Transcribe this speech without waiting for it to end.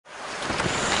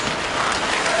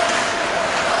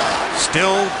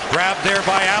Still grabbed there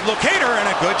by Ablocator, and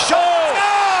a good shot.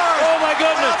 Oh my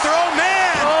goodness! Off their own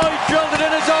man. Oh, he drilled it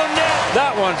in his own net.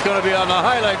 That one's going to be on the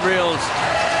highlight reels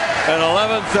at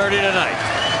 11:30 tonight.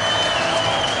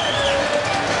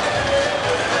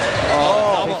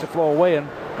 Takes the flow away, and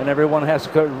everyone has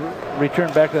to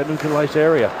return back to that neutralized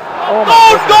area. Oh,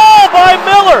 goal by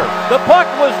Miller! The puck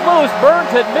was loose.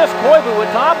 Burns had missed Koivu when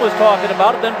Tom was talking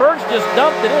about it. Then Burns just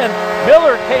dumped it in.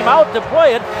 Miller came out to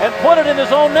play it and put it in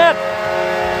his own net.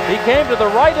 He came to the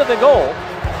right of the goal.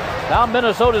 Now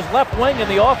Minnesota's left wing in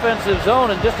the offensive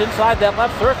zone and just inside that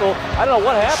left circle. I don't know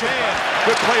what happened.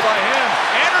 Good play by him.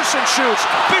 Anderson shoots.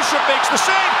 Bishop makes the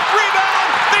save.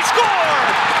 Rebound. They score.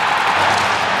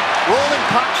 Rolling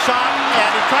puck shot,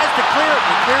 and he tries to clear it.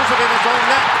 He clears it in his own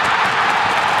net.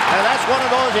 And that's one of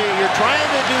those, you're trying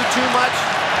to do too much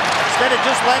instead of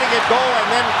just letting it go and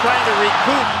then trying to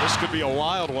recoup. This could be a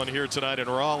wild one here tonight in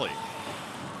Raleigh.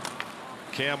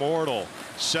 Cam Wardle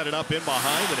set it up in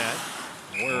behind the net.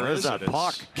 Where is that it?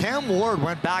 puck? Cam Ward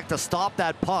went back to stop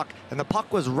that puck, and the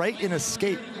puck was right in his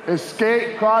skate. His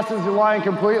skate crosses the line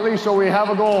completely, so we have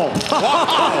a goal. It's up to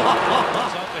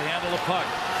handle the puck.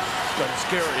 It's kind of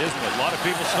scary, isn't it? A lot of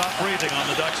people stop breathing on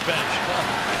the Ducks bench.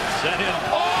 Sent in.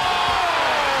 Oh!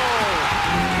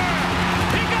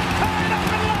 He got tied up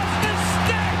and lost his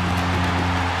stick.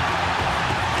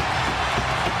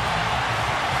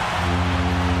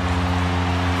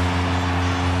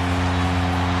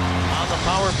 On the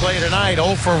power play tonight,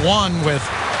 0 for 1 with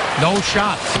no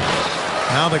shots.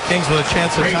 Now the Kings with a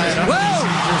chance to tie it up.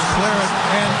 Just clear it,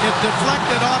 and it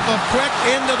deflected off of Quick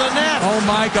into the net. Oh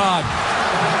my God.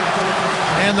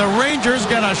 And the Rangers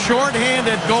get a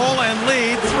shorthanded goal and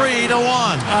lead 3-1.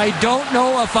 I don't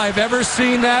know if I've ever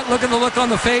seen that. Look at the look on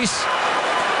the face.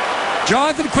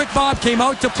 Jonathan Quick Bob came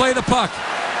out to play the puck,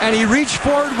 and he reached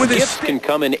forward with his stick. Can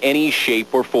come in any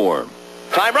shape or form.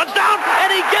 Time runs down,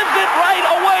 and he gives it right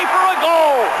away for a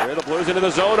goal. Here the Blues into the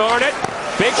zone, Arnott.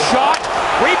 Big shot.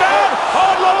 Rebound.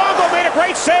 Oh, Luongo made a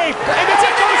great save. And the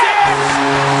tip goes in.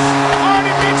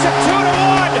 Arnott makes it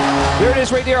 2-1. There it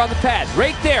is right there on the pad.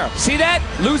 Right there. See that?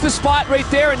 Lose the spot right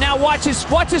there, and now watch this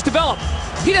develop.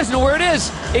 He doesn't know where it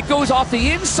is. It goes off the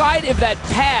inside of that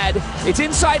pad. It's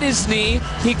inside his knee.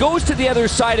 He goes to the other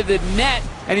side of the net,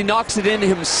 and he knocks it in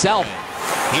himself.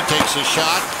 He takes a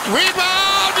shot.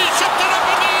 Rebound! He shipped it up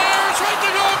in the air. It's right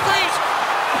to goal crease.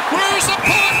 Where's the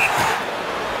puck?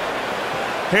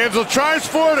 Hansel tries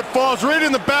for it. It falls right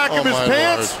in the back of his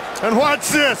pants. Lord. And watch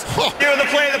this. Here the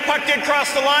play. The puck did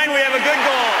cross the line. We have a good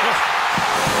goal.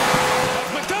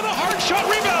 McDonough, hard shot,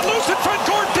 rebound, loose in front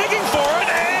court, digging for it,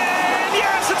 and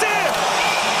yes, it's in.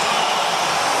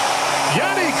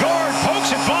 Yanni Gord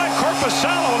pokes it by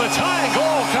Korpisalo. The tying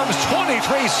goal comes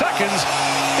 23 seconds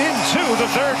into the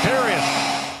third period.